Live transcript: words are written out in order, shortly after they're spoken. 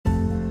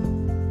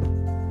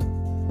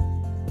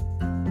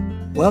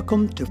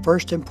Welcome to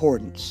First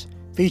Importance,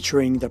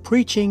 featuring the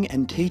preaching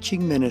and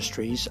teaching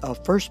ministries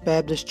of First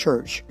Baptist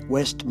Church,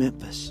 West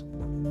Memphis.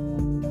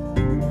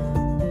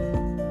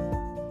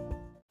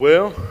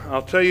 Well,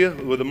 I'll tell you,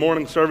 with the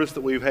morning service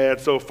that we've had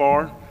so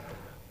far,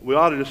 we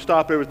ought to just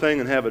stop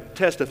everything and have a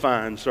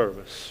testifying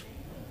service.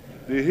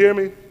 Do you hear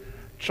me?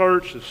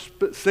 Church is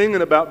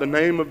singing about the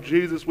name of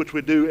Jesus, which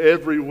we do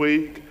every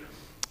week.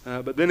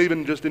 But then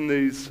even just in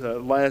these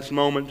last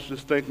moments,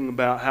 just thinking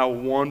about how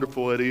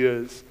wonderful it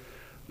is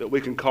that we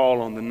can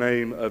call on the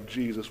name of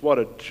Jesus. What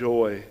a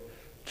joy,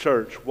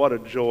 church, what a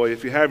joy.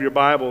 If you have your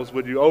Bibles,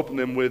 would you open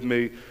them with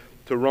me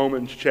to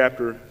Romans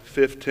chapter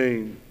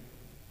 15.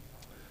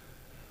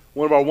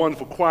 One of our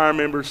wonderful choir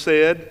members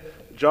said,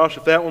 Josh,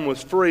 if that one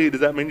was free,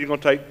 does that mean you're going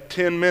to take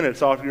 10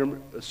 minutes off your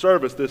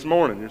service this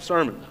morning, your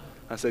sermon?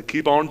 I said,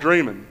 keep on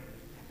dreaming.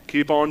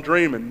 Keep on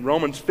dreaming.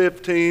 Romans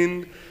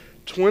 15,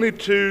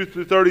 22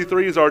 through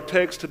 33 is our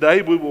text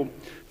today. We will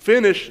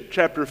finish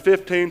chapter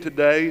 15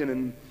 today, and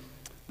in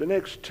the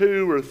next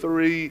 2 or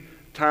 3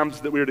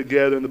 times that we're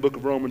together in the book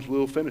of Romans,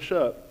 we'll finish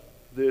up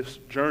this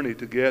journey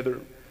together.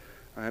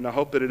 And I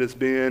hope that it has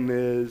been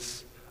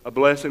as a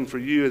blessing for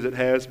you as it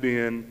has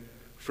been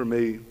for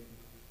me.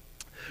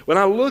 When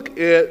I look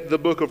at the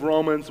book of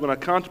Romans, when I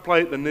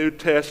contemplate the New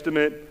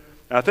Testament,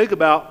 I think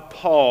about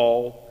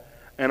Paul,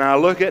 and I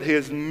look at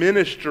his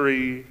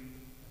ministry,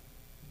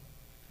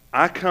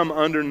 I come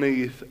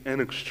underneath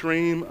an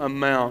extreme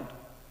amount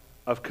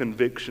of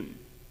conviction.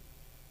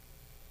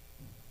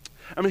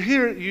 I mean,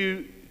 here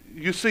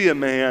you see a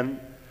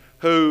man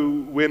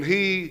who, when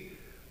he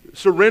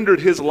surrendered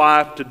his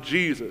life to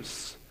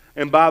Jesus,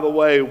 and by the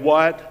way,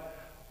 what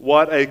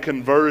a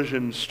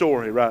conversion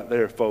story right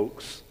there,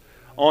 folks.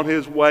 On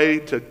his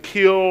way to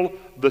kill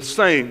the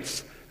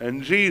saints,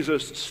 and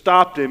Jesus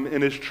stopped him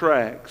in his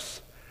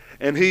tracks,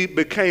 and he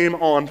became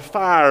on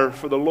fire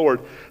for the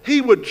Lord.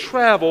 He would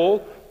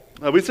travel,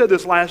 we said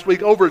this last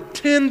week, over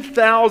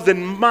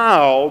 10,000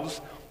 miles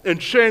in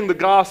sharing the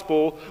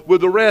gospel with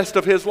the rest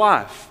of his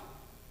life.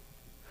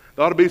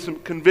 There ought to be some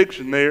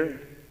conviction there,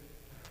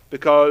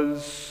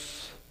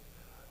 because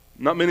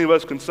not many of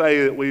us can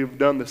say that we've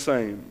done the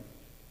same.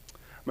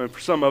 I mean, for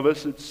some of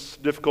us, it's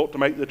difficult to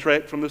make the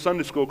trek from the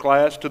Sunday school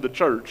class to the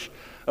church.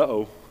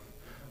 Uh-oh.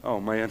 Oh,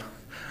 man.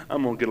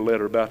 I'm going to get a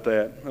letter about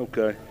that.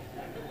 Okay.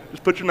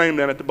 Just put your name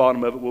down at the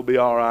bottom of it. We'll be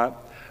all right.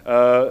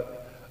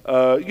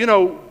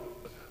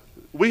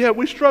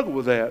 We struggle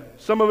with that.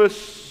 Some of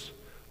us,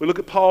 we look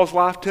at Paul's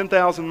life,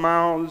 10,000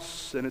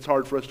 miles, and it's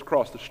hard for us to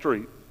cross the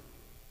street.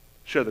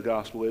 Share the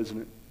gospel, isn't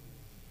it?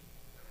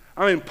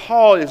 I mean,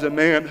 Paul is a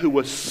man who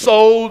was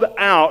sold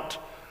out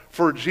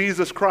for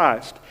Jesus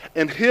Christ.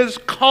 And his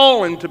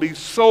calling to be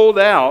sold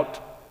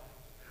out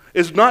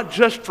is not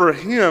just for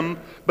him,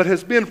 but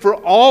has been for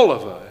all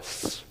of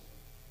us.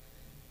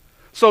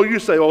 So you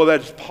say, oh,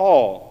 that's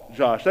Paul,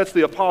 Josh. That's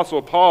the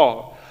Apostle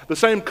Paul. The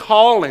same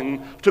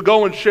calling to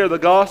go and share the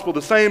gospel,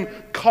 the same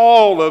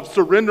call of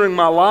surrendering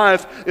my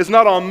life is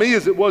not on me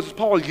as it was with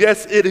Paul.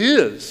 Yes, it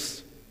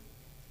is.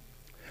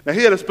 Now,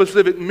 he had a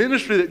specific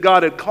ministry that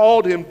God had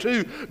called him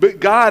to, but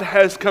God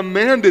has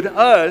commanded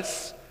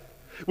us,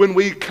 when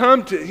we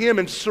come to him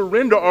and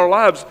surrender our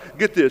lives,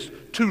 get this,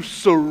 to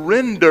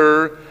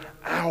surrender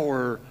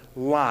our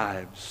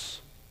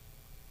lives.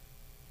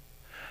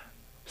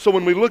 So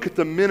when we look at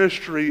the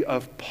ministry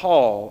of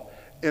Paul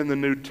in the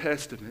New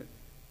Testament,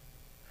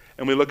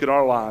 and we look at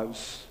our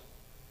lives,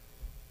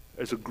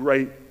 there's a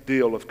great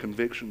deal of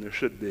conviction. There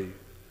should be.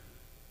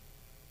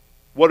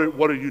 What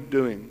are you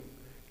doing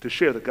to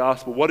share the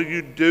gospel? What are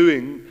you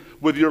doing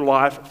with your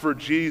life for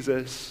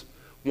Jesus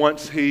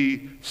once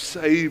he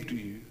saved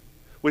you?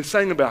 We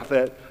sang about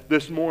that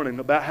this morning,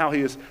 about how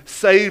he has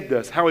saved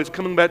us, how he's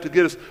coming back to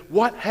get us.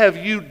 What have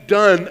you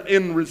done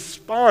in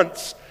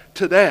response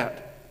to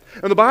that?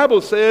 And the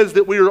Bible says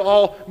that we are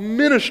all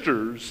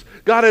ministers.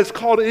 God has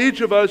called each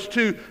of us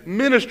to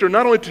minister,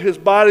 not only to his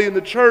body in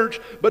the church,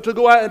 but to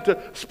go out and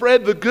to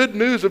spread the good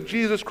news of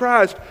Jesus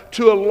Christ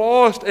to a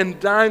lost and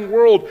dying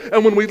world.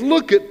 And when we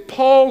look at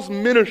Paul's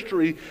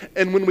ministry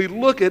and when we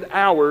look at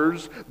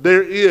ours,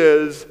 there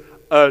is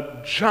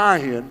a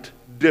giant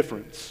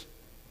difference.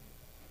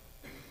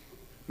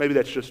 Maybe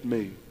that's just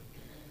me,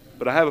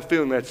 but I have a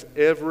feeling that's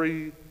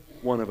every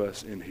one of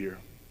us in here.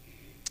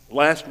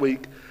 Last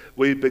week,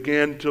 we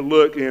began to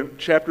look in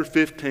chapter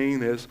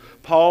 15 as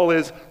Paul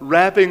is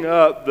wrapping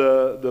up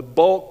the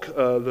bulk,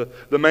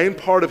 the main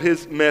part of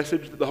his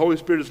message that the Holy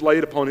Spirit has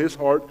laid upon his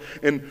heart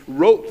and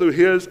wrote through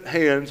his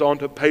hands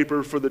onto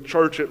paper for the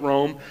church at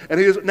Rome. And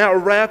he is now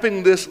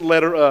wrapping this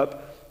letter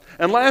up.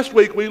 And last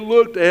week we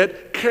looked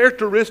at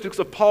characteristics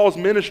of Paul's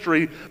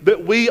ministry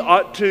that we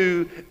ought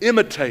to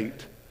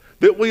imitate,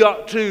 that we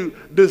ought to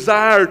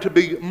desire to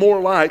be more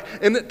like.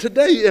 And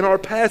today in our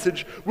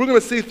passage, we're going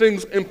to see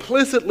things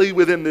implicitly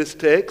within this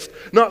text,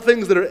 not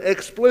things that are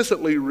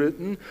explicitly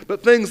written,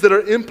 but things that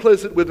are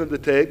implicit within the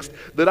text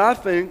that I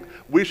think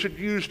we should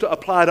use to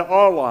apply to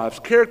our lives.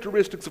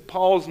 Characteristics of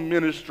Paul's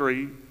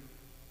ministry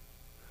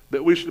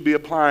that we should be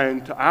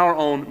applying to our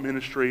own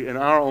ministry and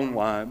our own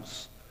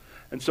lives.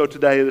 And so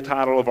today the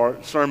title of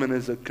our sermon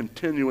is a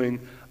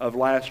continuing of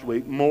last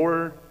week,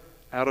 More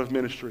Out of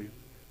Ministry.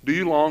 Do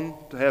you long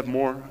to have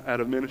more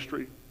out of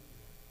ministry?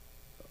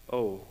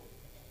 Oh.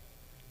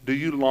 Do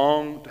you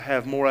long to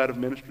have more out of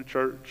ministry,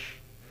 church?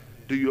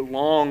 Do you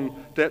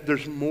long that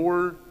there's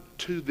more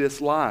to this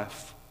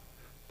life?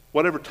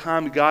 Whatever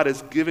time God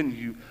has given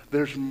you,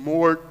 there's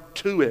more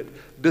to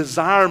it.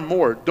 Desire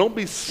more. Don't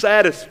be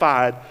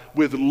satisfied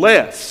with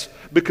less.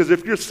 Because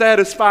if you're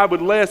satisfied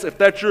with less, if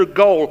that's your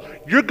goal,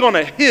 you're going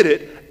to hit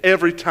it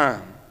every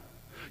time.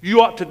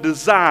 You ought to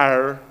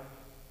desire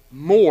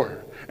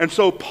more. And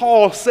so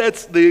Paul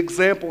sets the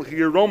example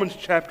here. Romans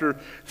chapter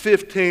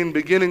 15,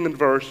 beginning in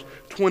verse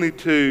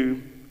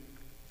 22.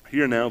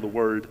 Hear now the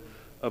word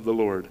of the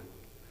Lord.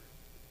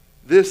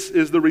 This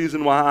is the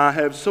reason why I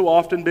have so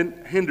often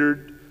been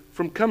hindered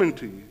from coming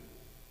to you.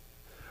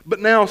 But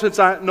now, since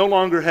I no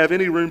longer have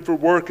any room for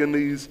work in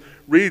these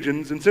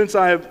regions, and since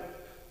I have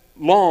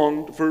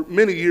longed for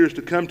many years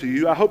to come to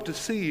you, I hope to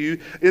see you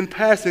in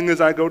passing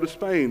as I go to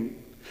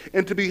Spain,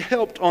 and to be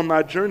helped on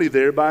my journey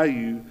there by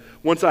you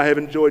once I have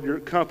enjoyed your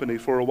company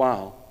for a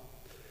while.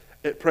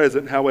 At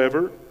present,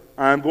 however,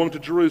 I am going to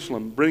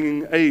Jerusalem,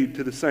 bringing aid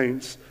to the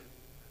saints.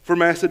 For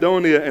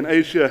Macedonia and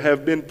Asia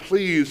have been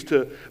pleased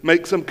to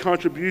make some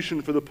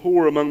contribution for the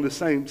poor among the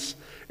saints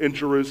in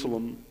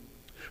Jerusalem.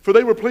 For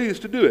they were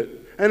pleased to do it,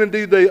 and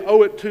indeed they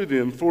owe it to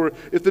them. For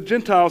if the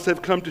Gentiles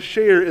have come to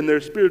share in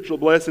their spiritual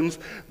blessings,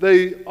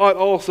 they ought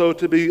also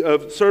to be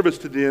of service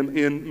to them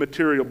in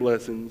material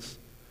blessings.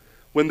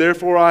 When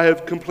therefore I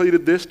have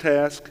completed this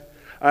task,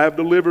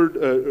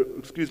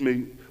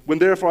 when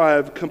therefore I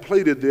have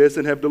completed this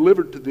and have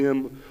delivered to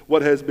them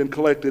what has been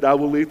collected, I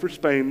will leave for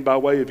Spain by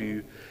way of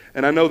you.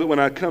 And I know that when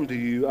I come to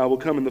you, I will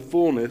come in the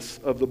fullness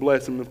of the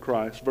blessing of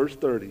Christ. Verse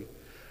 30,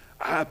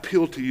 I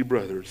appeal to you,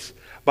 brothers,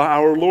 by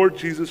our Lord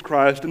Jesus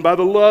Christ and by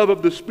the love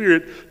of the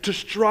Spirit, to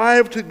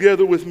strive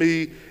together with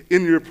me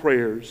in your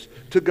prayers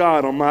to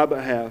God on my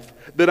behalf,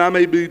 that I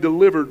may be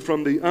delivered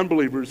from the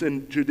unbelievers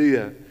in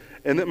Judea,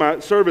 and that my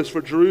service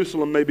for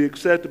Jerusalem may be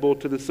acceptable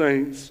to the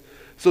saints,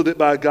 so that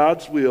by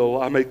God's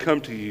will I may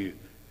come to you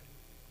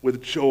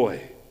with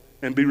joy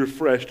and be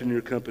refreshed in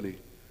your company.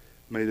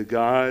 May the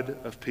God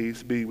of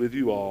peace be with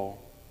you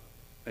all.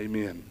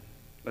 Amen.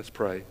 Let's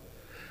pray.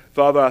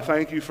 Father, I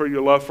thank you for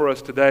your love for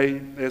us today.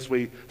 As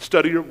we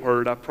study your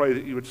word, I pray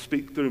that you would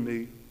speak through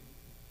me.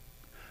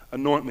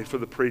 Anoint me for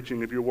the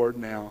preaching of your word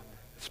now.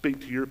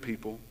 Speak to your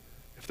people.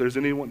 If there's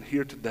anyone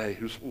here today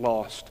who's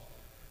lost,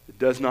 that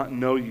does not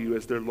know you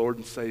as their Lord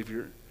and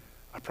Savior,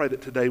 I pray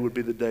that today would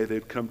be the day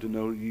they'd come to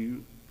know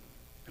you.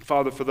 And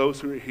Father, for those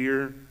who are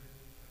here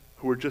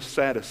who are just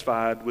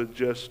satisfied with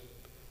just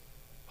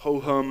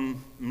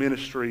ho-hum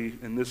ministry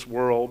in this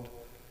world,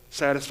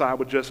 satisfied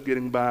with just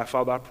getting by,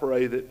 Father, I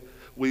pray that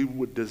we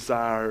would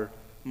desire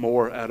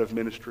more out of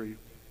ministry.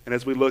 And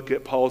as we look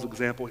at Paul's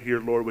example here,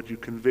 Lord, would you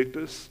convict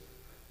us?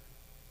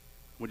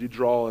 Would you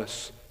draw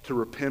us to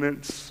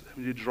repentance?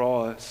 Would you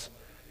draw us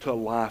to a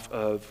life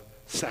of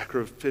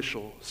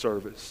sacrificial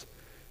service?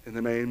 In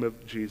the name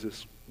of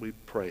Jesus, we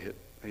pray it.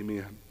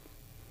 Amen.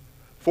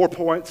 4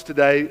 points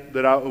today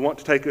that I want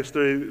to take us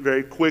through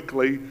very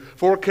quickly.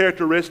 4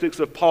 characteristics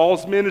of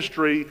Paul's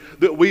ministry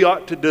that we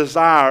ought to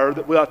desire,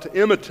 that we ought to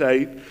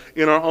imitate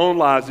in our own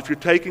lives. If you're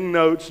taking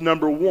notes,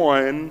 number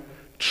 1,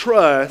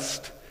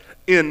 trust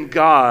in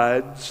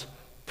God's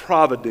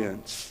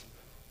providence.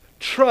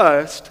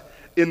 Trust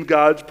in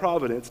God's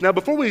providence. Now,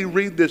 before we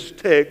read this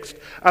text,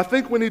 I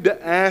think we need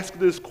to ask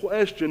this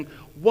question: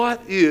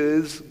 what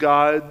is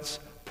God's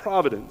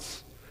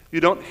providence? You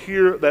don't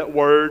hear that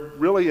word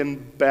really in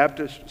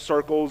Baptist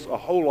circles a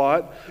whole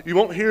lot. You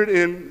won't hear it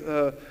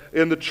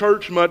in the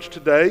church much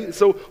today.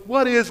 So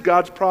what is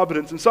God's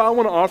providence? And so I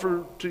want to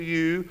offer to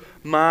you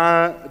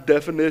my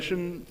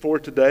definition for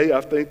today.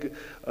 I think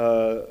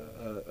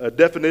a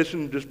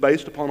definition just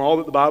based upon all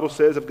that the Bible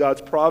says of God's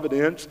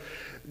providence.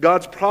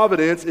 God's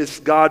providence is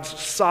God's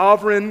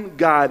sovereign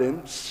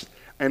guidance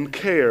and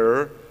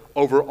care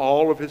over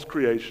all of his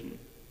creation.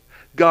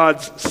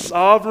 God's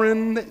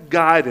sovereign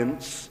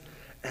guidance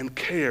and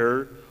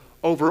care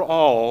over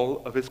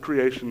all of his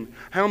creation.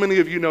 How many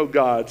of you know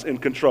God's in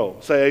control?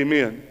 Say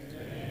amen.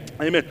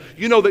 Amen.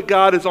 You know that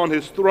God is on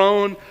his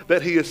throne,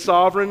 that he is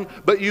sovereign,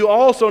 but you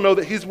also know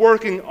that he's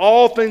working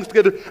all things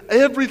together.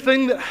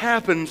 Everything that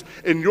happens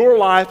in your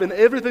life and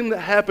everything that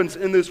happens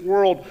in this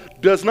world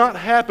does not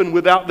happen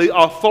without the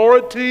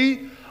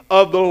authority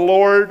of the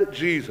Lord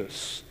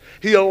Jesus.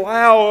 He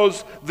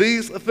allows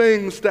these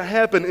things to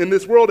happen in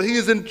this world. He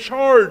is in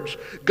charge.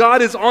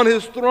 God is on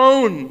his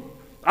throne.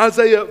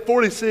 Isaiah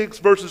 46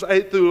 verses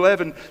 8 through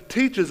 11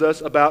 teaches us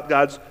about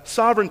God's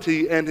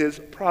sovereignty and his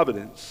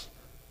providence.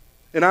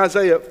 In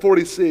Isaiah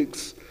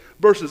 46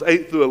 verses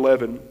 8 through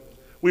 11,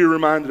 we are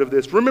reminded of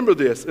this. Remember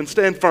this and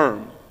stand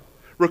firm.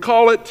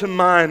 Recall it to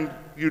mind,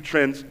 you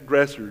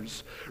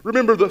transgressors.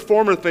 Remember the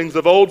former things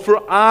of old,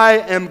 for I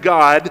am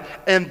God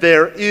and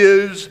there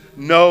is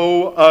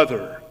no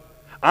other.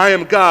 I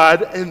am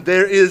God and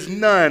there is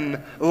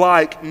none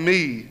like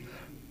me,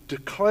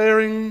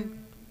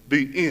 declaring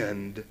the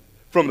end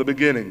from the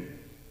beginning,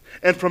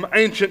 and from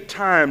ancient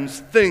times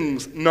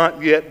things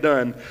not yet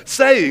done,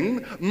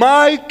 saying,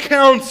 my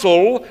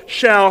counsel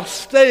shall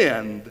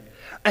stand,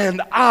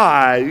 and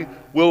I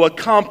will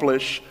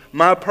accomplish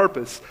my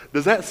purpose.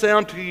 Does that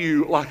sound to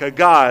you like a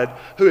God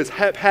who is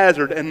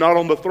haphazard and not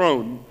on the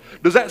throne?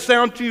 Does that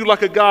sound to you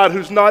like a God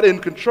who's not in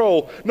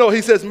control? No,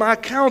 he says, my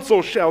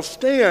counsel shall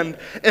stand,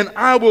 and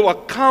I will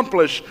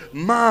accomplish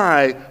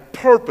my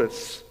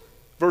purpose.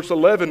 Verse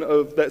 11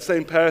 of that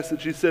same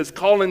passage, he says,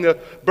 calling a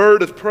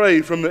bird of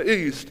prey from the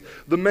east,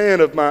 the man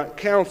of my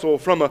counsel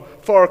from a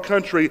far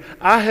country,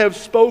 I have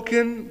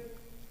spoken,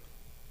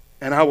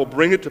 and I will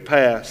bring it to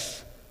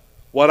pass.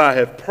 What I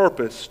have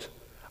purposed,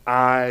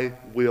 I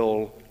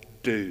will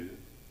do.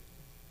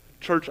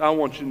 Church, I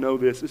want you to know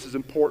this. This is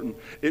important.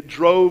 It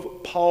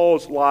drove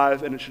Paul's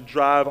life, and it should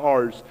drive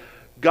ours.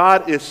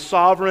 God is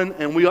sovereign,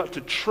 and we ought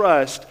to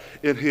trust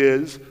in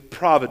his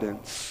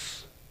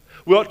providence.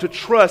 We ought to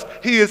trust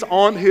he is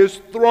on his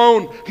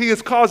throne. He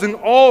is causing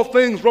all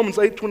things, Romans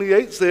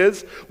 8:28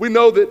 says. We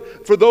know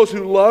that for those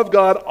who love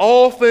God,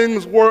 all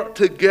things work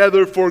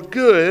together for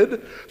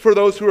good for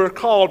those who are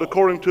called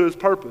according to his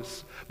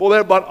purpose. Well,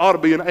 that ought to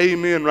be an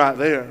amen right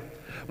there.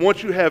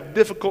 Once you have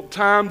difficult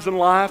times in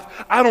life,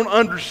 I don't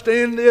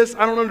understand this.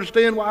 I don't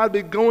understand why I'd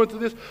be going through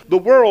this. The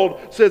world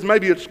says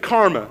maybe it's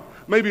karma.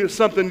 Maybe it's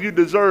something you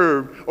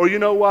deserve. Or you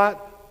know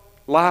what?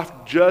 Life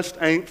just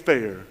ain't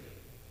fair.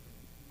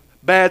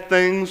 Bad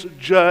things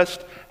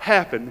just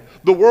happen.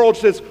 The world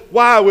says,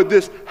 why would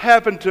this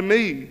happen to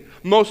me?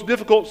 Most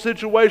difficult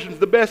situations,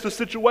 the best of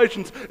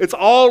situations, it's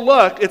all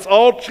luck, it's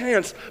all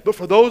chance. But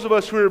for those of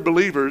us who are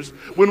believers,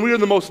 when we are in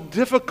the most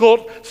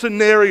difficult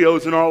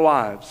scenarios in our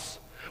lives,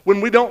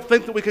 when we don't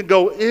think that we can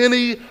go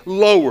any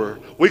lower,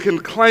 we can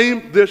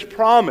claim this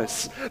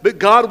promise that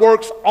God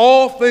works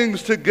all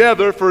things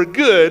together for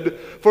good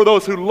for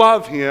those who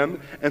love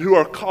him and who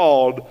are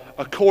called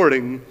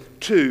according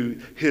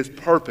to his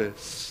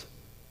purpose.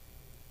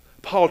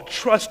 Paul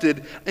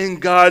trusted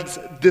in God's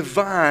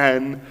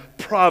divine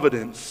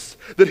providence,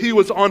 that he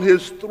was on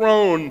his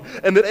throne,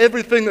 and that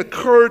everything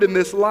occurred in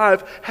this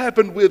life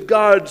happened with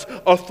God's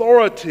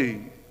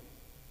authority,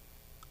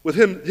 with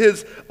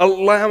his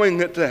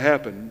allowing it to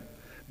happen.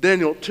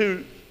 Daniel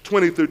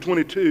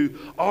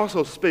 2:20-22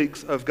 also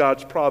speaks of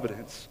God's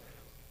providence.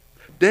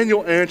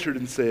 Daniel answered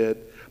and said,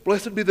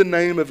 blessed be the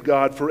name of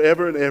God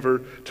forever and ever,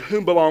 to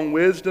whom belong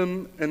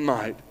wisdom and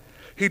might.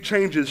 He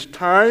changes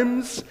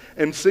times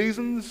and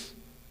seasons.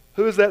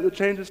 Who is that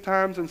changes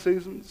times and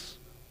seasons?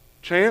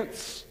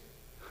 Chance?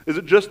 Is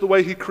it just the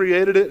way he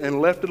created it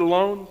and left it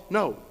alone?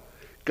 No.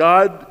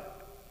 God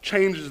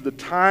changes the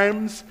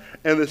times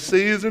and the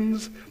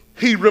seasons.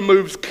 He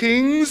removes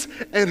kings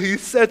and he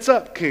sets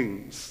up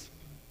kings.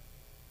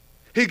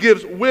 He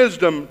gives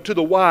wisdom to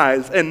the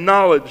wise and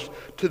knowledge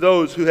to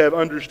those who have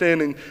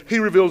understanding. He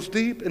reveals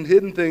deep and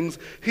hidden things.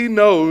 He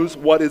knows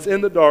what is in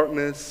the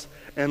darkness,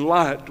 and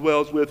light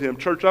dwells with him.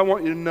 Church, I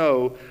want you to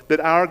know that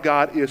our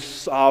God is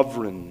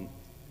sovereign.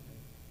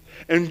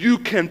 And you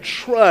can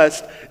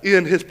trust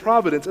in his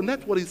providence. And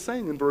that's what he's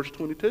saying in verse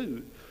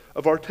 22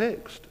 of our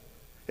text.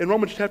 In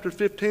Romans chapter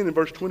 15 and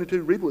verse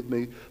 22, read with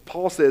me,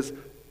 Paul says,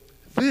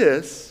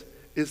 this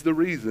is the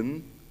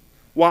reason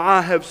why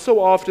I have so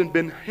often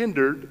been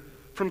hindered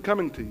from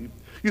coming to you.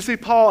 You see,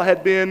 Paul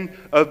had been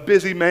a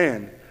busy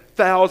man.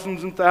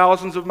 Thousands and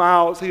thousands of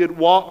miles he had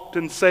walked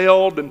and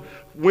sailed and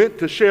went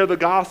to share the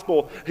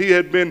gospel. He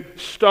had been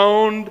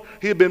stoned.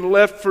 He had been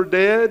left for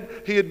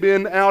dead. He had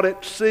been out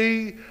at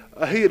sea.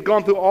 He had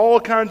gone through all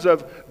kinds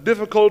of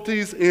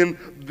difficulties in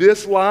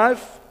this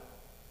life.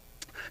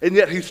 And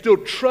yet he still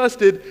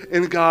trusted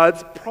in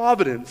God's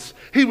providence.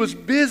 He was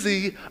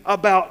busy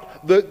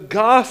about the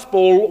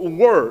gospel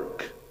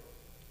work.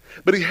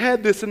 But he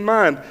had this in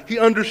mind. He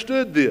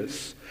understood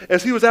this.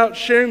 As he was out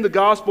sharing the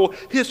gospel,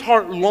 his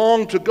heart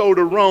longed to go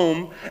to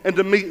Rome and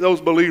to meet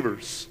those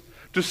believers,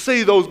 to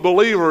see those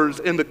believers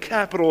in the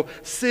capital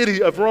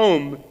city of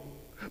Rome.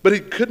 But he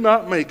could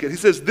not make it. He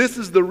says, this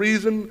is the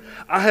reason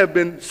I have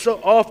been so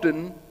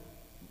often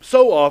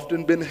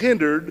been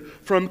hindered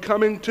from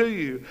coming to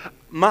you.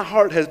 My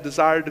heart has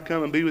desired to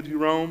come and be with you,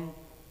 Rome.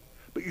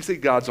 But you see,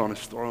 God's on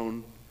his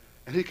throne,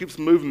 and he keeps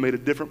moving me to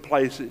different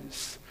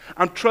places.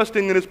 I'm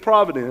trusting in his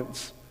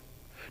providence.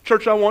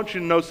 Church, I want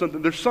you to know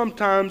something.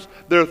 Sometimes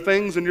there are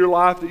things in your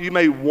life that you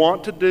may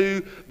want to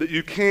do that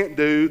you can't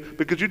do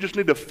because you just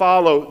need to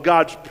follow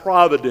God's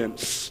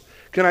providence.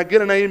 Can I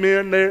get an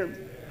amen there?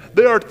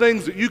 There are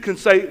things that you can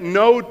say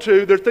no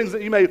to. There are things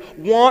that you may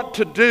want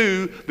to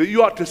do that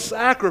you ought to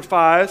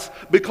sacrifice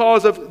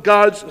because of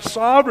God's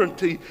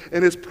sovereignty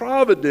and his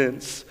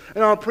providence.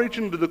 And I'm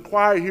preaching to the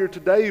choir here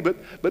today, but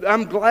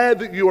I'm glad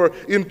that you are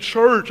in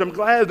church. I'm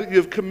glad that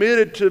you've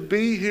committed to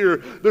be here.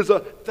 There's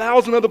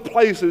 1,000 other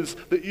places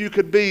that you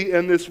could be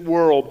in this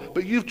world,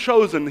 but you've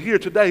chosen here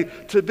today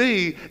to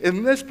be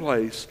in this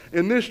place,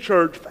 in this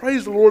church.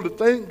 Praise the Lord, and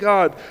thank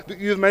God that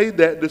you've made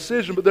that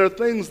decision. But there are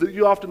things that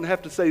you often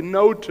have to say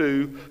no to,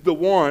 the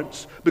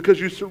wants, because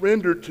you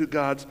surrender to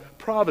God's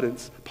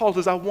providence. Paul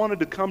says, I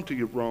wanted to come to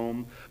you,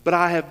 Rome, but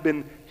I have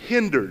been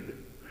hindered.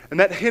 And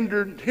that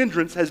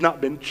hindrance has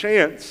not been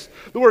chance.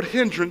 The word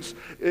hindrance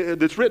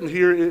that's written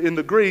here in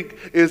the Greek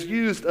is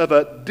used of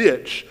a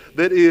ditch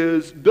that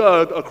is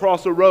dug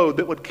across a road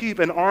that would keep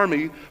an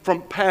army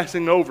from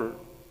passing over.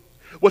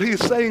 What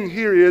he's saying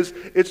here is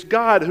it's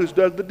God who's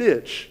dug the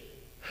ditch.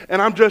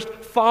 And I'm just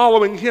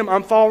following him.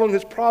 I'm following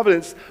his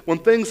providence. When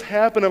things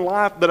happen in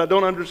life that I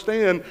don't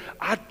understand,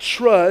 I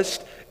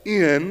trust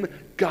in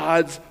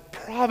God's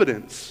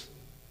providence.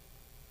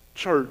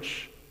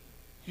 Church,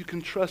 you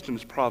can trust in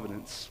his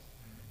providence.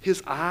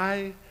 His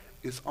eye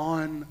is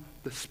on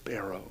the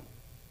sparrow.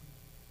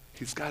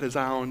 He's got his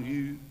eye on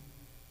you.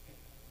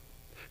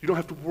 You don't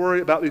have to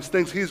worry about these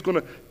things. He's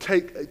going to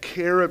take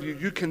care of you.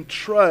 You can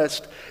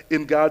trust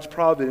in God's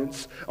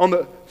providence. On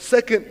the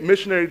second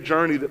missionary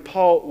journey that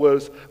Paul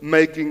was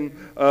making,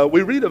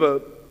 we read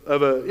of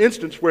an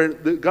instance where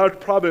God's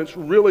providence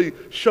really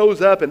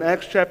shows up in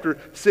Acts chapter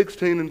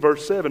 16 and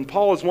verse 7.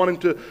 Paul is wanting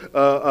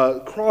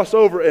to cross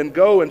over and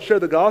go and share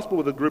the gospel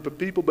with a group of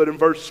people, but in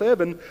verse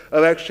 7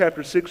 of Acts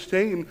chapter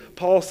 16,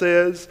 Paul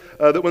says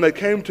that when they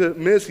came to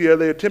Mysia,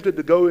 they attempted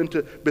to go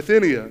into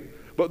Bithynia,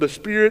 but the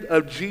Spirit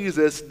of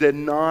Jesus did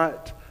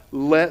not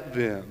let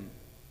them.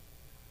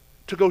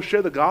 To go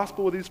share the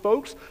gospel with these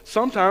folks,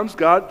 sometimes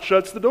God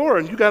shuts the door,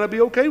 and you got to be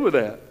okay with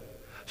that.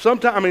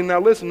 Sometimes, now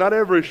listen, not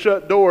every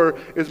shut door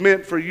is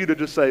meant for you to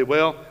just say,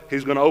 well,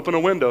 he's going to open a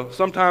window.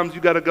 Sometimes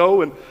you got to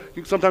go and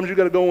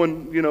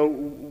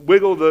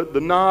wiggle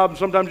the knob.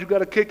 Sometimes you got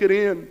to kick it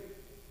in.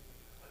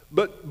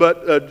 But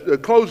a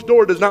closed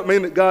door does not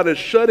mean that God is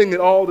shutting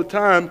it all the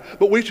time,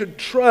 but we should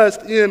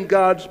trust in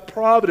God's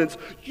providence.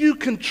 You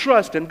can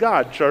trust in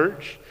God,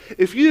 church.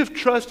 If you've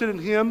trusted in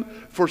him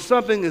for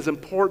something as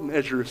important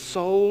as your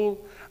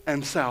soul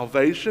and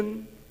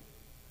salvation,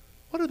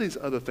 what are these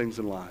other things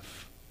in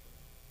life?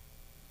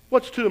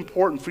 What's too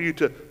important for you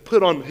to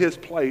put on his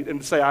plate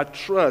and say, I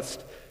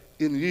trust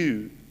in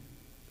you?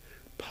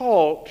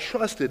 Paul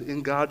trusted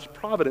in God's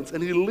providence,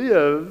 and he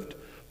lived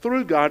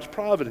through God's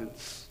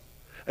providence.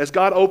 As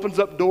God opens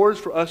up doors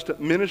for us to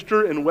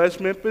minister in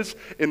West Memphis,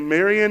 in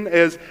Marion,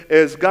 as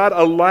God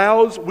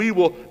allows, we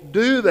will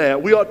do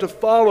that. We ought to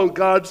follow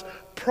God's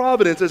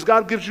providence. As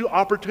God gives you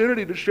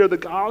opportunity to share the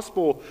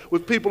gospel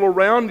with people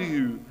around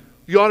you,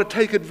 you ought to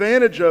take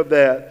advantage of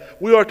that.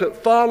 We are to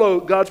follow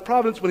God's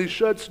providence when he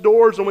shuts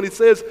doors, and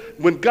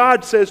when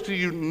God says to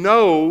you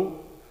no,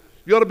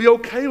 you ought to be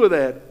okay with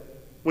that.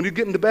 When you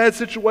get into bad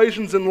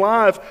situations in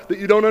life that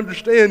you don't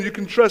understand, you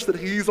can trust that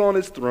he's on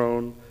his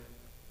throne.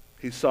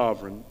 He's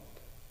sovereign.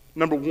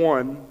 Number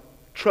one,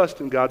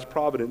 trust in God's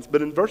providence.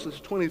 But in verses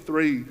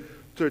 23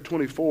 through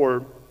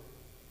 24,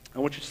 I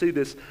want you to see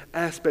this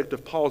aspect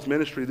of Paul's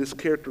ministry, this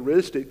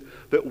characteristic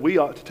that we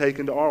ought to take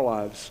into our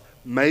lives.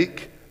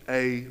 Make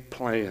a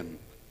plan.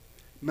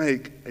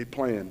 Make a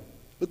plan.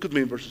 Look with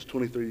me in verses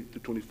 23 to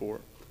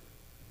 24.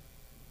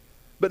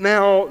 But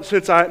now,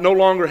 since I no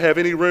longer have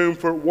any room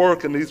for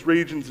work in these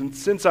regions, and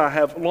since I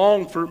have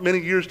longed for many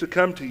years to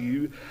come to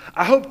you,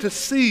 I hope to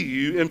see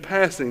you in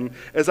passing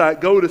as I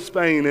go to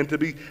Spain and to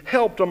be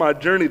helped on my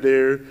journey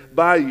there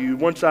by you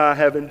once I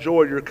have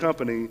enjoyed your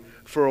company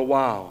for a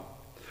while.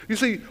 You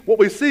see, what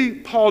we see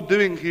Paul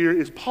doing here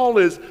is Paul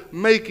is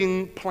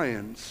making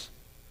plans.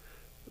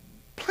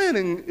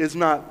 Planning is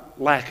not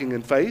lacking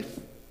in faith.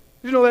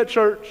 Did you know that,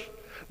 church?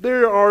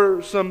 There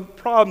are some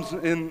problems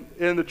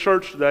in the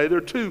church today. There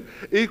are two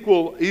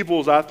equal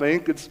evils, I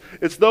think.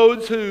 It's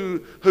those who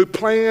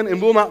plan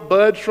and will not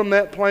budge from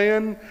that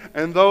plan,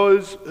 and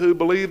those who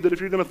believe that if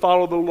you're going to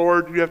follow the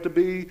Lord, you have to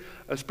be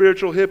a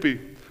spiritual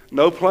hippie.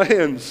 No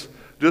plans.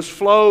 Just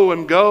flow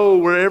and go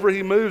wherever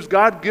he moves.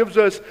 God gives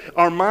us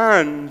our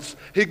minds.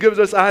 He gives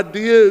us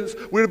ideas.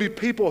 We're to be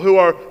people who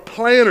are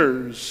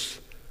planners.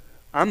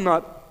 I'm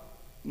not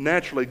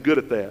naturally good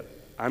at that.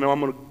 I know I'm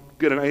going to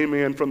get an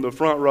amen from the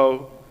front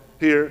row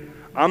here.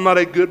 I'm not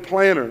a good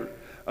planner.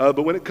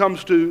 But when it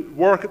comes to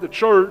work at the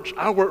church,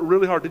 I work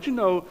really hard. Did you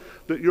know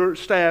that your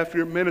staff,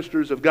 your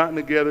ministers have gotten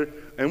together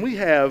and we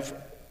have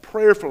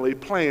prayerfully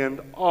planned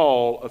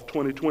all of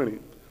 2020?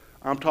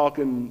 I'm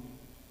talking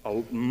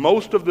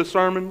most of the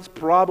sermons,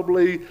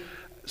 probably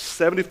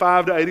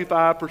 75 to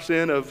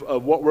 85%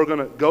 of what we're going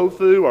to go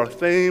through, our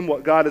theme,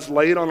 what God has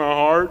laid on our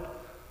heart.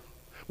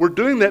 We're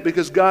doing that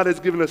because God has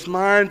given us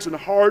minds and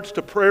hearts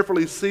to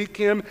prayerfully seek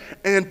him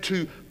and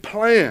to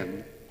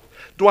plan.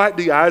 Dwight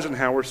D.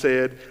 Eisenhower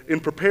said, in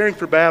preparing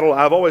for battle,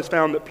 I've always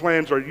found that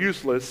plans are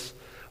useless,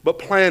 but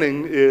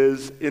planning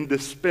is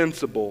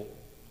indispensable.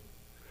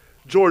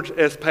 George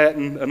S.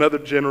 Patton, another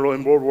general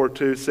in World War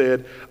II,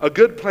 said, a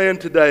good plan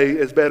today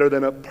is better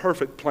than a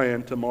perfect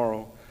plan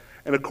tomorrow.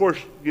 And of course,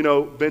 you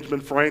know, Benjamin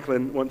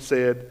Franklin once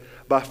said,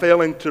 by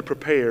failing to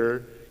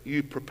prepare,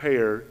 you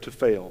prepare to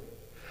fail.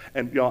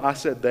 And y'all, I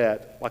said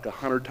that like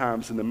 100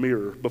 times in the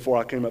mirror before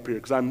I came up here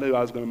because I knew I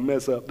was going to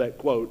mess up that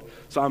quote.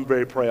 So I'm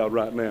very proud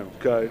right now,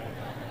 okay?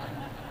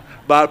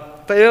 By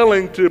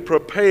failing to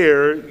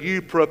prepare,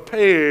 you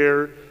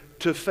prepare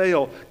to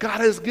fail. God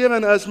has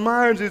given us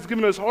minds, He's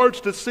given us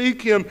hearts to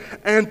seek Him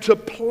and to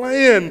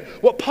plan.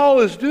 What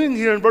Paul is doing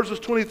here in verses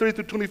 23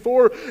 through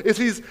 24 is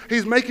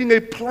he's making a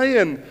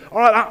plan. All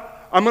right,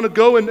 I'm going to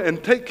go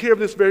and take care of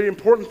this very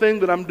important thing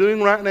that I'm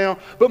doing right now,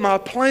 but my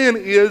plan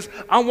is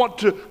I want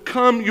to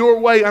come your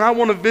way and I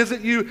want to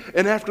visit you,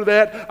 and after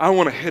that I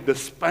want to head to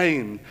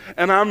Spain.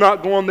 And I'm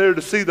not going there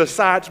to see the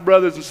sights,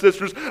 brothers and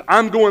sisters.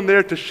 I'm going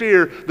there to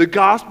share the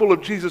gospel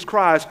of Jesus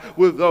Christ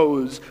with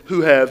those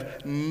who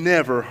have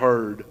never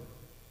heard.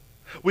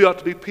 We ought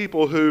to be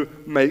people who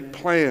make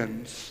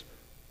plans.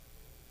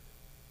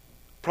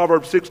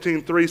 Proverbs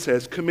 16:3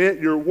 says, "Commit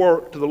your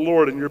work to the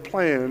Lord and your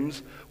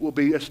plans will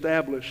be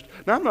established."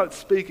 Now, I'm not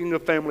speaking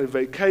of family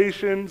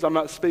vacations. I'm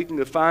not speaking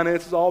of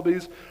finances. All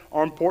these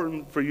are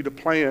important for you to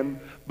plan,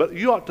 but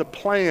you ought to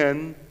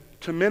plan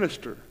to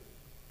minister.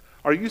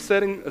 Are you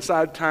setting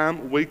aside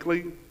time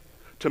weekly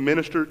to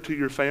minister to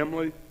your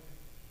family?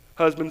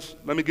 Husbands,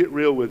 let me get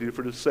real with you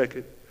for just a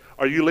second.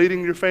 Are you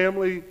leading your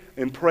family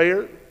in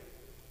prayer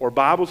or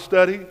Bible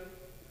study?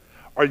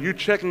 Are you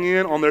checking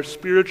in on their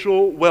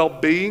spiritual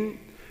well-being?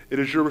 It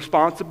is your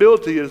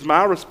responsibility. It is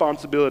my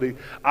responsibility.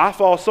 I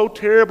fall so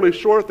terribly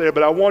short there,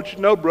 but I want you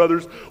to know,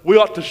 brothers, we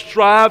ought to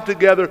strive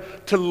together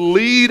to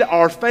lead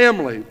our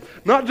family,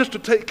 not just to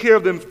take care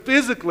of them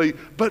physically,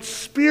 but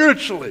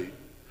spiritually.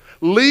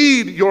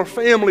 Lead your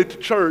family to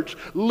church.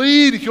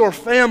 Lead your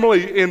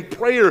family in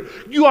prayer.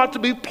 You ought to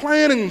be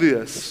planning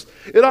this.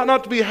 It ought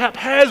not to be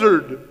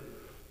haphazard.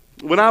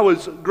 When I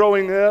was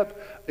growing up,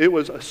 it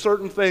was a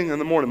certain thing in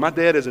the morning. My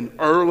dad is an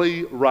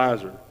early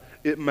riser.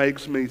 It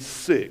makes me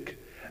sick.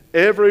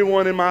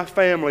 Everyone in my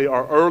family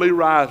are early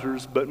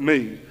risers but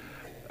me.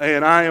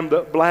 And I am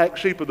the black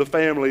sheep of the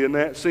family in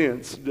that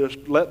sense.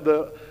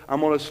 I'm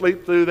going to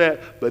sleep through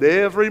that. But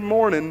every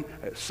morning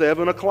at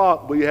 7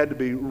 o'clock, we had to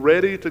be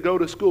ready to go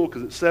to school,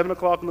 because at 7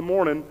 o'clock in the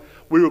morning,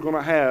 we were going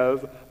to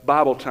have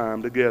Bible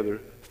time together,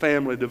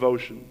 family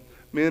devotion.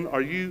 Men,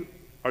 are you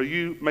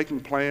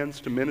making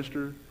plans to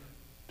minister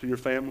to your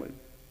family?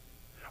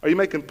 Are you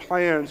making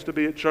plans to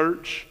be at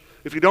church?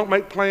 If you don't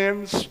make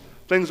plans,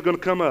 things are going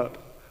to come up.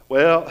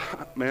 Well,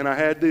 man, I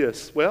had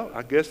this. Well,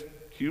 I guess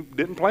you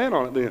didn't plan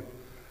on it then.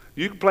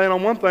 You can plan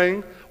on one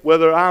thing,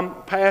 whether I'm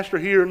pastor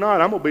here or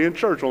not, I'm going to be in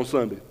church on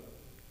Sunday.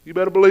 You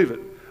better believe it.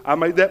 I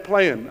made that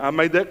plan. I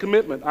made that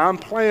commitment. I'm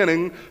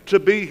planning to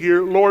be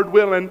here, Lord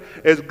willing,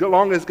 as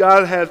long as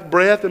God has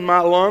breath in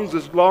my lungs,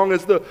 as long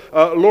as the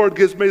Lord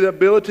gives me the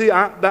ability.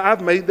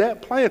 I've made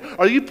that plan.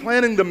 Are you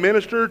planning to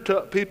minister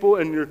to people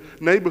in your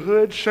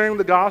neighborhood, sharing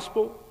the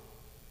gospel?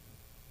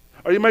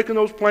 Are you making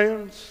those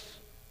plans?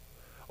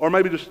 Or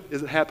maybe just,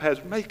 is it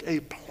haphazard? Make a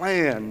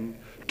plan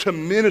to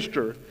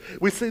minister.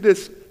 We see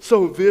this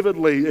so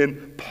vividly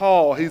in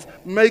Paul. He's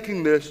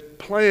making this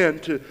plan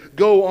to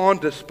go on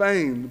to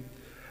Spain.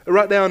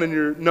 Write down in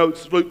your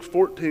notes Luke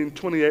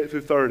 14:28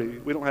 through 30.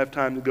 We don't have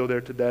time to go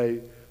there today.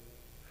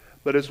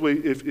 But if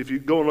you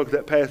go and look at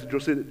that passage,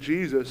 you'll see that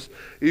Jesus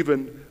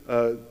even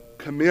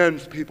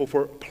commends people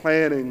for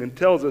planning and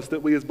tells us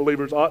that we as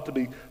believers ought to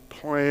be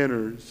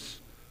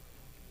planners.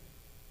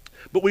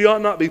 But we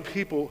ought not be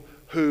people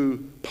who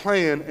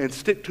plan and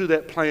stick to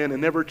that plan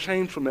and never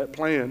change from that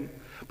plan.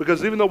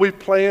 Because even though we've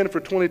planned for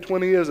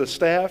 2020 as a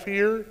staff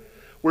here,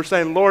 we're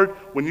saying, Lord,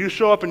 when you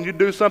show up and you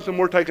do something,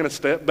 we're taking a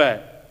step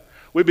back.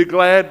 We'd be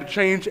glad to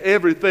change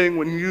everything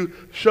when you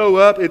show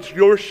up. It's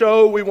your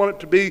show. We want it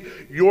to be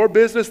your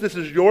business. This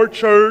is your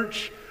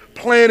church.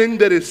 Planning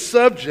that is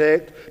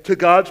subject to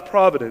God's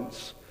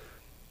providence.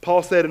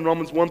 Paul said in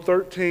Romans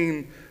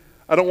 1:13,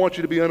 I don't want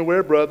you to be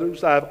unaware,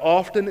 brothers. I have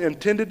often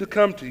intended to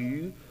come to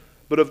you,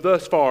 but have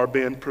thus far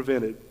been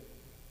prevented.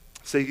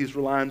 See, he's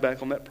relying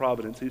back on that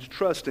providence. He's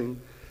trusting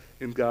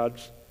in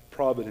God's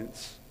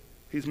providence.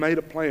 He's made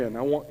a plan.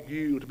 I want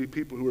you to be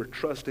people who are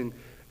trusting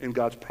in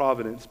God's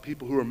providence,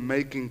 people who are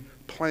making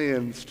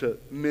plans to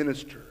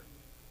minister.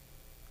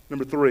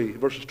 Number 3,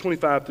 verses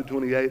 25 through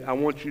 28, I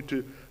want you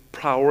to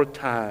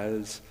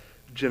prioritize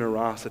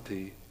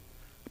generosity.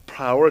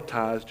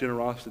 Prioritize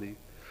generosity.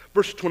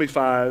 Verse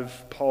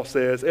 25, Paul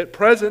says, At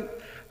present,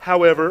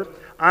 however,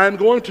 I am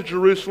going to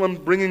Jerusalem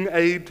bringing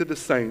aid to the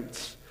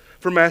saints.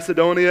 For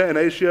Macedonia and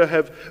Asia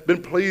have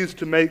been pleased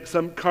to make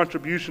some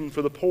contribution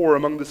for the poor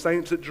among the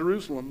saints at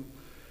Jerusalem.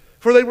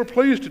 For they were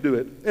pleased to do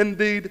it.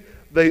 Indeed,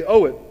 they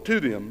owe it to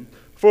them.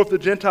 For if the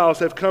Gentiles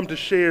have come to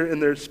share in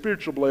their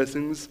spiritual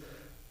blessings,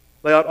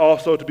 they ought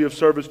also to be of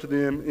service to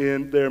them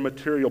in their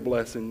material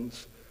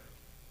blessings.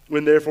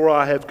 When therefore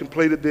I have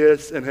completed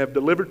this and have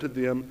delivered to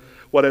them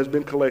what has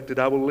been collected,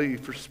 I will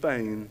leave for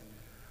Spain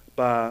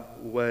by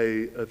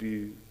way of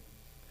you.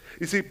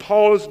 You see,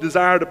 Paul's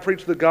desire to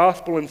preach the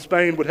gospel in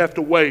Spain would have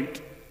to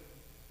wait.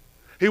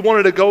 He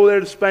wanted to go there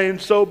to Spain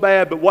so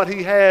bad, but what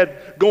he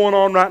had going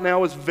on right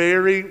now is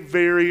very,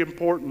 very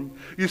important.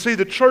 You see,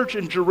 the church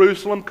in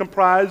Jerusalem,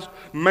 comprised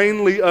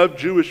mainly of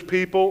Jewish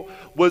people,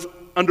 was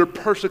under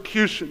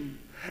persecution,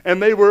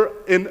 and they were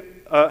in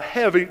a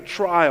heavy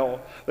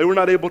trial. They were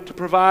not able to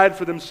provide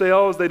for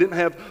themselves. They didn't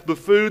have the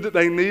food that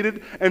they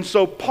needed. And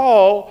so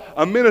Paul,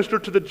 a minister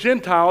to the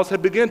Gentiles,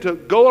 had begun to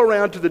go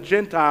around to the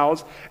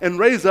Gentiles and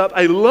raise up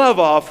a love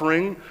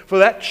offering for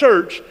that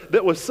church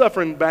that was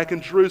suffering back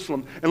in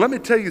Jerusalem. And let me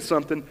tell you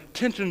something,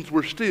 tensions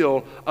were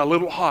still a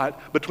little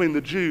hot between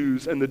the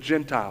Jews and the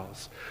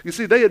Gentiles. You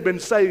see, they had been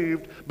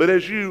saved, but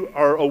as you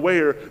are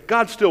aware,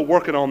 God's still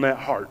working on that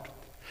heart.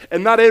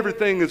 And not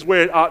everything is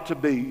where it ought to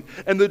be.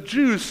 And the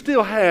Jews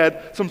still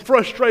had some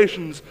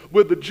frustrations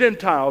with the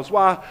Gentiles.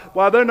 Why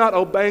they're not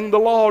obeying the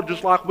law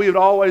just like we had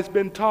always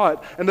been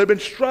taught. And they've been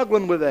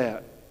struggling with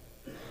that.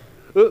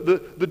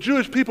 The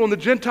Jewish people and the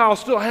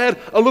Gentiles still had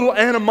a little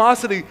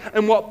animosity.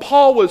 And what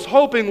Paul was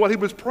hoping, what he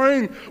was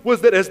praying,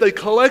 was that as they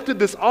collected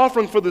this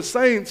offering for the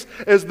saints,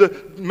 as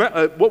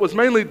what was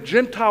mainly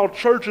Gentile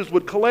churches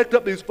would collect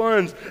up these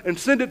funds and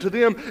send it to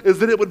them, is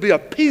that it would be a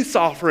peace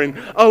offering,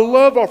 a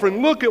love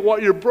offering. Look at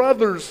what your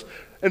brothers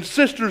and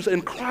sisters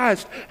in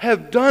Christ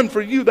have done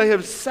for you. They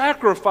have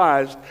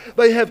sacrificed.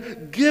 They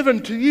have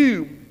given to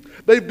you.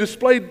 They've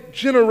displayed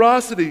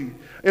generosity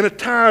in a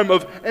time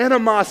of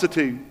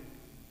animosity.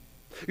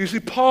 You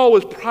see, Paul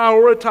was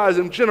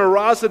prioritizing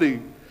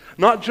generosity,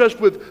 not just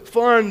with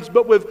funds,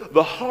 but with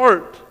the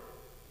heart.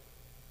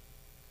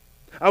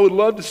 I would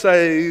love to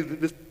say that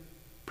this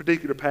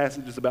particular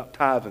passage is about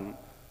tithing.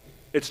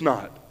 It's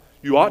not.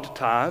 You ought to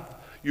tithe.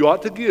 You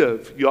ought to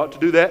give. You ought to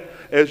do that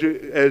as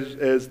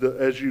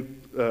you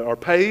are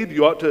paid.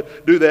 You ought to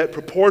do that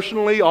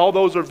proportionally. All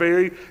those are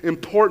very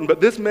important.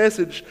 But this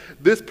message,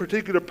 this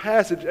particular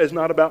passage, is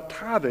not about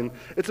tithing.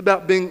 It's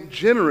about being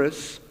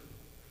generous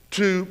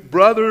to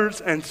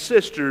brothers and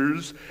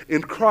sisters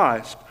in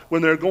Christ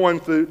when they're going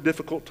through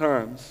difficult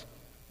times.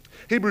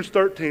 Hebrews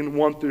 13,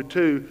 1 through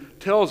 2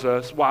 tells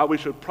us why we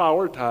should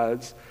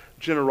prioritize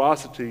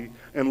generosity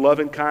and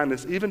loving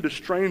kindness, even to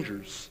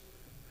strangers.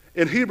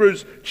 In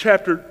Hebrews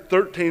chapter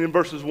 13 and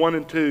verses 1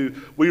 and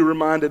 2, we are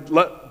reminded,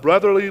 let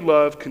brotherly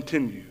love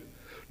continue.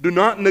 Do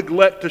not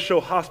neglect to show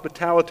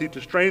hospitality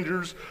to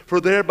strangers, for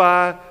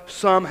thereby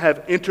some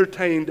have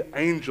entertained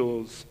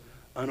angels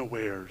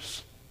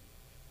unawares.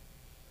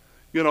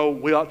 You know,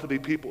 we ought to be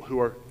people who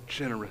are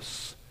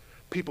generous,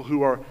 people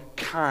who are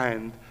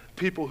kind,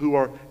 people who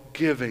are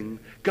giving.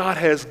 God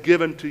has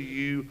given to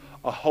you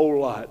a whole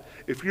lot.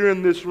 If you're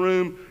in this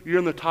room, you're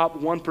in the top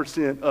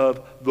 1%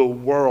 of the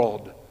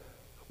world.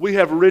 We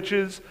have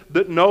riches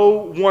that no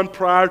one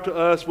prior to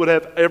us would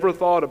have ever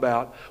thought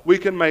about. We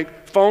can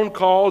make phone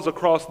calls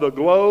across the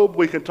globe.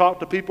 We can talk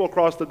to people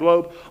across the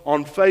globe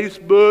on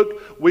Facebook.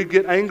 We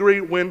get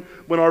angry when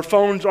our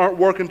phones aren't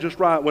working just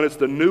right, when it's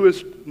the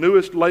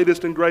newest,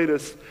 latest, and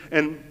greatest.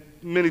 And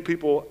many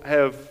people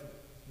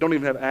don't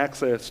even have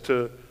access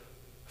to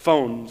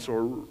phones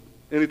or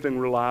anything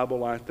reliable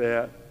like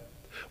that.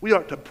 We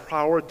ought to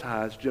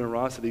prioritize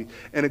generosity,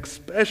 and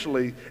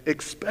especially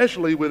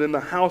within the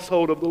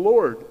household of the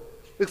Lord,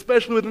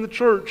 especially within the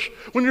church.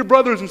 When your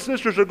brothers and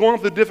sisters are going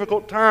through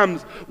difficult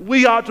times,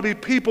 we ought to be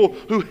people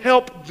who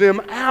help them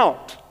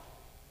out.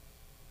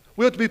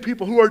 We ought to be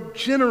people who are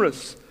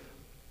generous.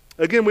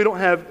 Again, we don't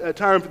have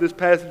time for this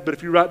passage, but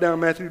if you write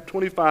down Matthew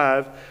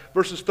 25,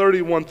 verses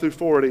 31 through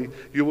 40,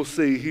 you will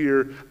see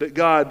here that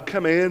God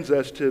commands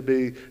us to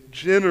be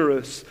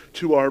generous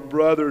to our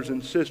brothers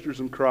and sisters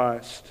in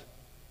Christ.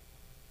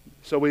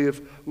 So we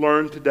have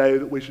learned today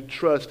that we should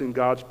trust in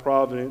God's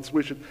providence.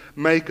 We should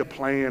make a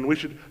plan. We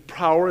should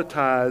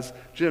prioritize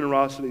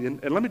generosity.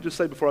 And let me just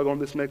say before I go on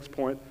this next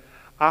point,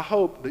 I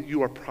hope that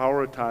you are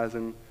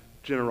prioritizing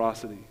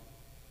generosity.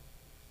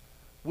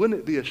 Wouldn't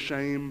it be a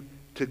shame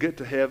to get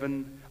to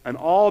heaven and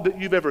all that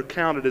you've ever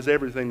counted as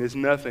everything is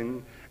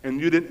nothing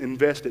and you didn't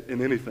invest it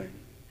in anything?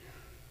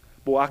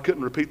 Boy, I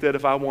couldn't repeat that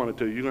if I wanted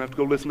to. You're going to have to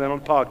go listen to that on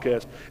the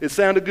podcast. It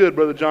sounded good,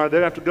 Brother John. They'd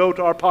have to go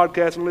to our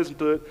podcast and listen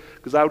to it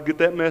because I would get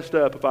that messed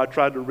up if I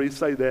tried to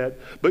re-say that.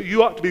 But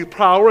you ought to be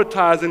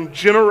prioritizing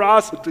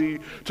generosity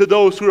to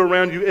those who are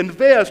around you.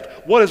 Invest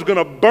what is going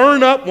to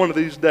burn up one of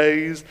these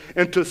days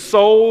into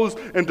souls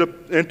and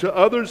to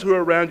others who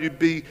are around you.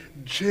 Be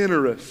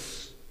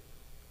generous.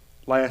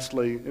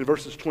 Lastly, in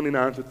verses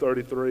 29 to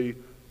 33,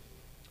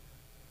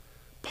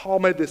 Paul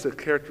made this a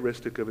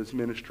characteristic of his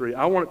ministry.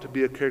 I want it to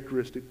be a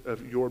characteristic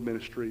of your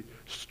ministry.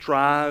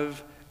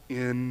 Strive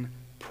in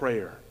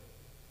prayer.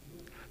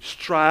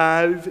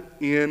 Strive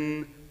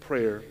in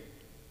prayer.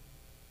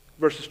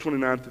 Verses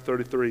 29 to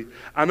 33.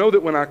 I know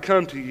that when I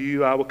come to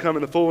you, I will come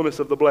in the fullness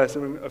of the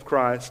blessing of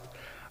Christ.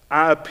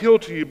 I appeal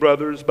to you,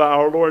 brothers, by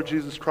our Lord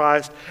Jesus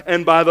Christ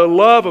and by the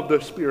love of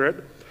the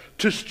Spirit,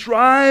 to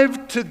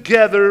strive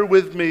together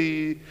with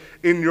me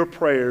in your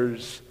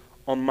prayers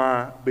on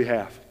my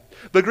behalf.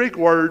 The Greek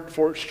word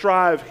for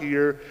strive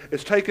here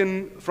is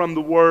taken from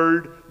the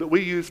word that we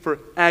use for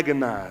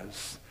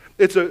agonize.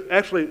 It's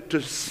actually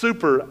to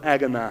super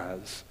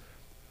agonize.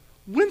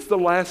 When's the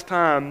last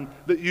time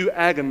that you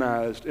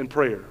agonized in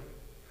prayer?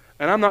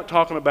 And I'm not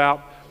talking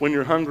about when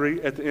you're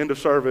hungry at the end of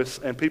service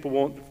and people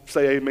won't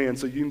say amen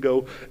so you can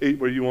go eat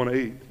where you want to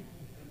eat.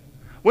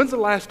 When's the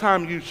last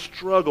time you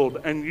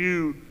struggled and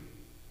you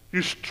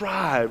You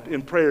strived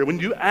in prayer, when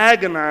you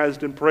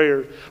agonized in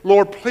prayer.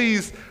 Lord,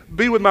 please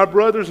be with my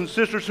brothers and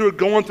sisters who are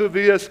going through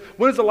this.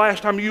 When's the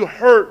last time you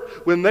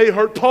hurt when they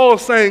hurt? Paul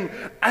is saying,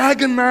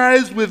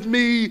 agonize with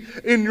me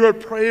in your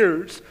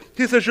prayers.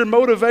 He says your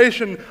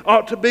motivation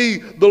ought to be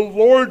the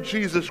Lord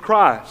Jesus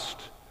Christ.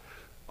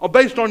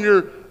 Based on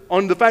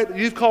the fact that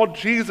you've called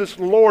Jesus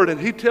Lord, and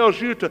he tells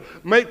you to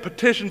make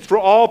petitions for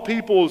all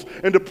peoples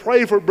and to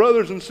pray for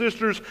brothers and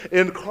sisters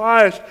in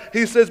Christ.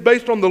 He says,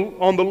 based on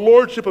the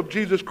Lordship of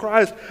Jesus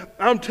Christ,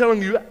 I'm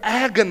telling you,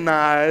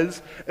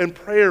 agonize in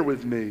prayer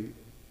with me.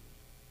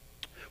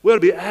 We ought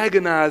to be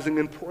agonizing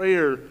in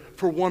prayer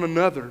for one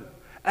another.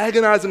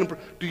 Agonizing in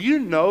prayer. Do you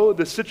know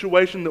the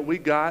situation that we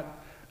got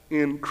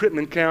in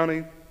Crittenden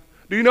County?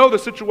 Do you know the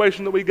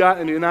situation that we got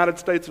in the United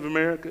States of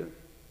America?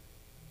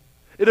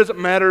 It doesn't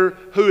matter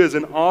who is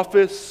in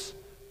office.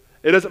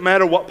 It doesn't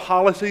matter what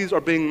policies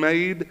are being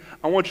made.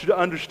 I want you to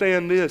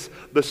understand this.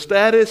 The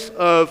status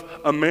of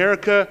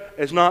America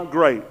is not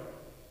great.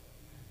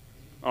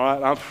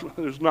 All right,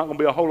 there's not going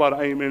to be a whole lot of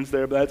amens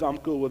there, but I'm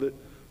cool with it.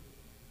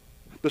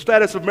 The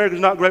status of America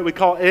is not great. We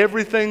call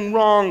everything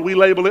wrong. We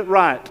label it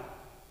right.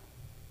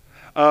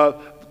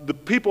 The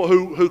people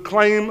who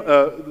claim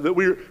that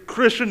we're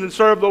Christians and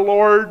serve the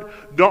Lord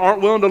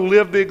aren't willing to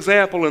live the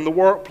example in the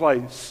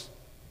workplace.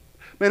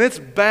 Man, it's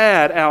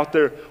bad out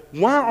there.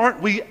 Why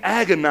aren't we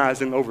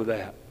agonizing over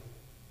that?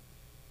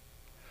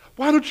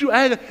 Why don't you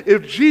agonize?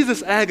 If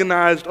Jesus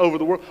agonized over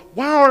the world,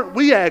 why aren't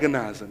we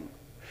agonizing?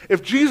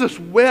 If Jesus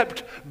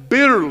wept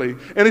bitterly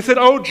and he said,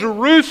 oh,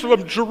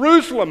 Jerusalem,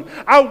 Jerusalem,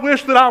 I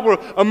wish that I were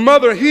a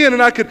mother hen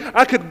and I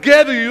could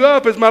gather you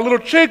up as my little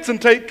chicks and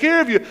take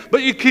care of you,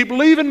 but you keep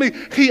leaving me.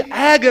 He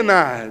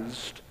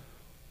agonized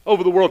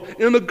over the world.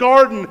 In the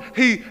garden,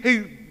 he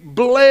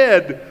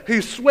bled,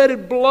 he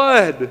sweated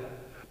blood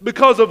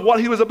because of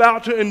what he was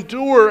about to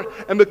endure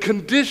and the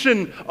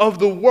condition of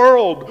the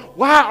world.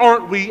 Why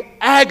aren't we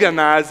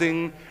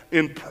agonizing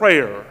in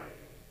prayer?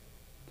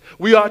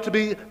 We ought to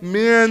be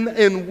men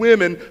and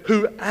women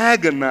who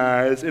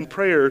agonize in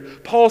prayer.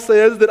 Paul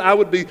says that I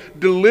would be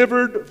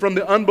delivered from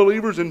the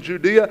unbelievers in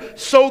Judea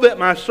so that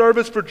my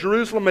service for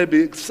Jerusalem may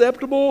be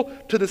acceptable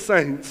to the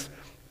saints,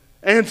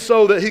 and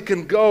so that he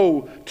can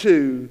go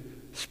to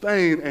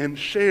Spain and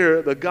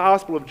share the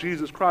gospel of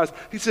Jesus Christ.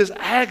 He says,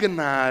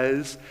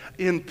 agonize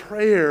in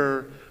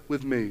prayer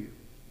with me.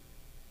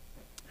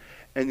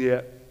 And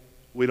yet,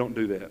 we don't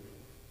do that.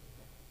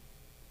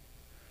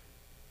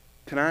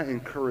 Can I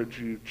encourage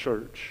you,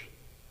 church,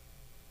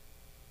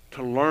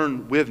 to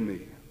learn with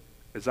me,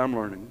 as I'm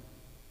learning,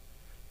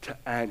 to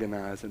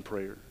agonize in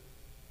prayer?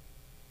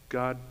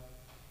 God,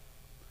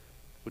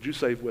 would you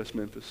save West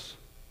Memphis?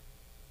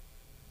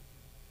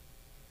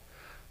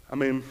 I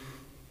mean,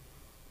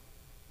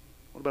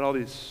 what about all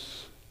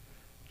these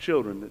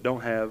children that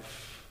don't have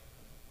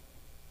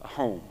a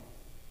home?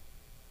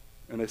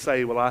 And they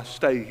say, well, I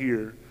stay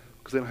here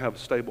because they don't have a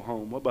stable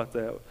home. What about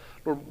that?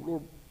 Lord,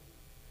 will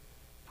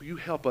you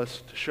help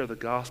us to share the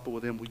gospel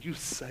with them? Will you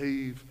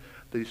save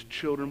these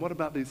children? What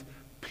about these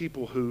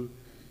people who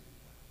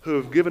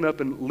have given up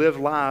and lived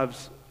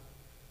lives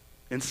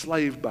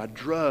enslaved by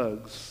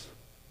drugs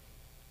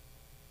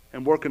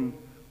and working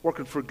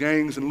for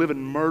gangs and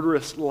living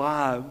murderous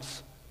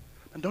lives?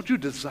 And don't you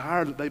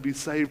desire that they be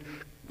saved?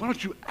 Why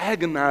don't you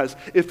agonize?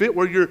 If it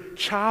were your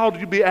child,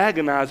 you'd be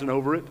agonizing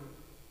over it.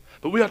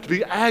 But we have to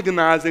be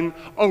agonizing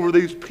over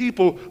these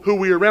people who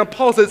we are around.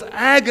 Paul says,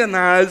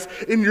 agonize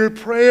in your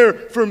prayer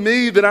for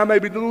me that I may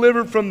be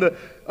delivered from the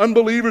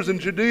unbelievers in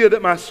Judea,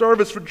 that my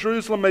service for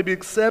Jerusalem may be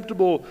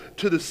acceptable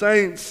to the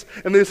saints.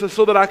 And this is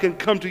so that I can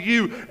come to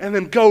you and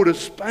then go to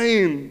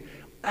Spain.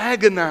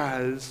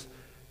 Agonize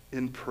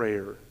in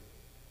prayer.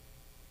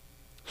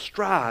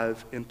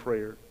 Strive in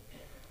prayer.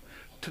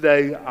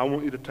 Today, I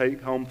want you to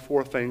take home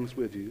 4 things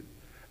with you.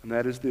 And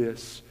that is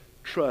this: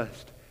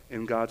 trust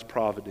in God's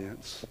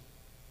providence.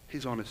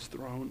 He's on his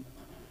throne.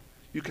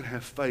 You can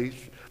have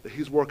faith that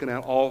he's working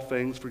out all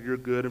things for your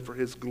good and for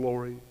his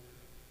glory.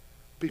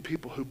 Be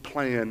people who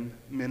plan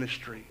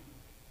ministry.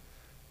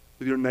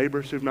 With your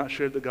neighbors who've not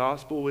shared the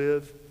gospel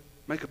with,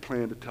 make a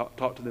plan to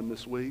talk to them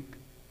this week.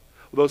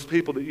 With those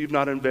people that you've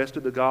not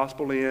invested the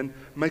gospel in,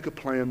 make a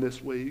plan this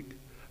week.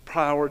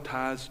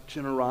 Prioritize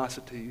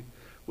generosity.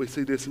 We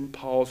see this in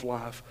Paul's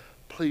life.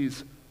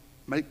 Please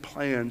make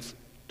plans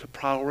to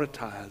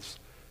prioritize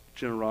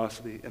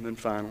generosity. And then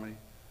finally,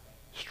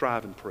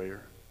 strive in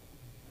prayer.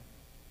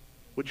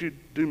 Would you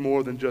do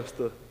more than just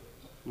the,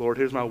 Lord,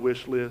 here's my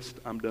wish list,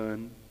 I'm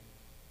done.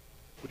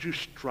 Would you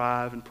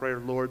strive in prayer?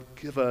 Lord,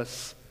 give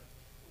us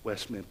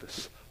West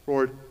Memphis.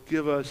 Lord,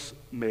 give us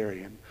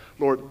Marion.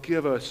 Lord,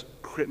 give us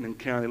Crittenden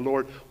County.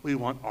 Lord, we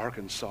want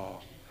Arkansas.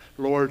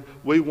 Lord,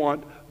 we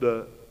want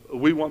the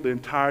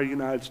entire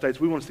United States.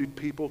 We want to see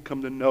people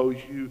come to know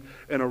you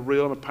in a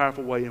real and a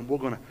powerful way, and we're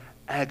going to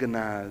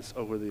agonize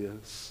over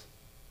this.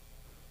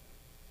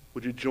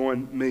 Would you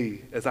join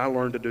me as I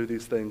learn to do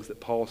these things that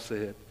Paul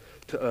said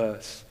to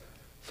us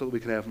so that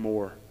we can have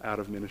more out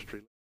of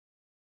ministry?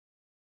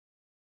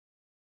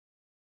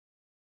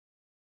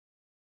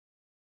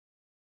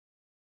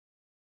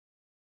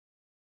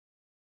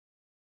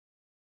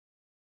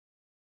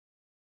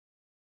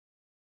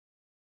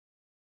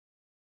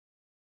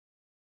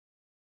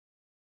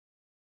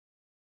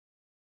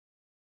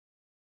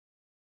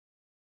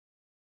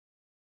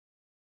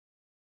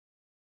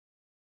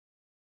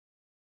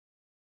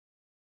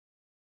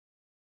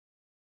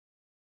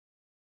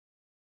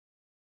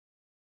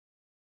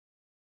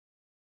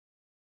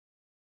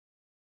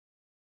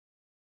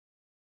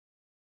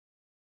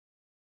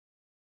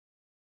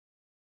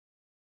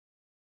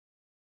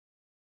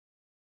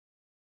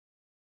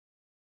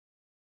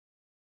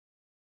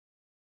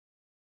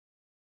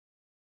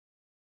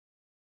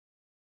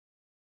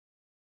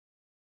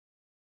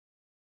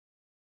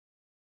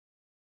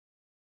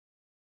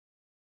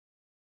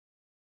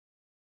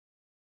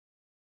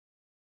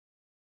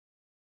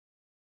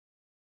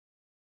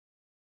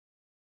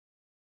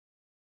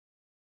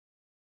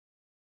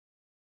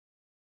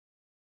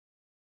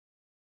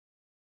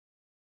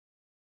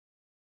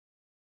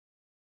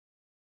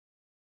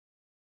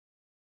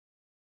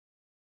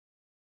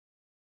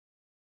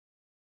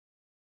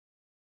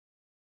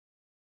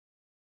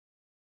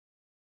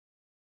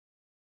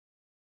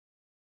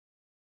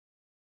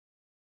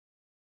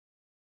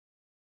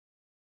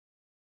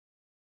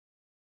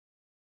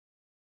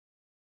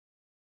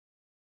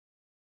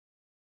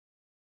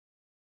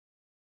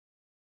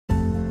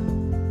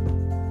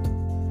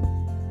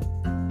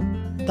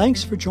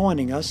 Thanks for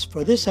joining us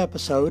for this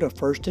episode of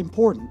First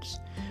Importance.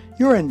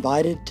 You're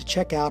invited to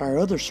check out our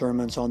other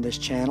sermons on this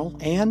channel,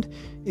 and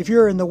if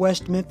you're in the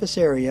West Memphis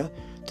area,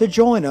 to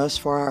join us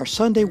for our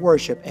Sunday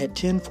worship at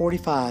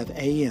 10:45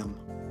 a.m.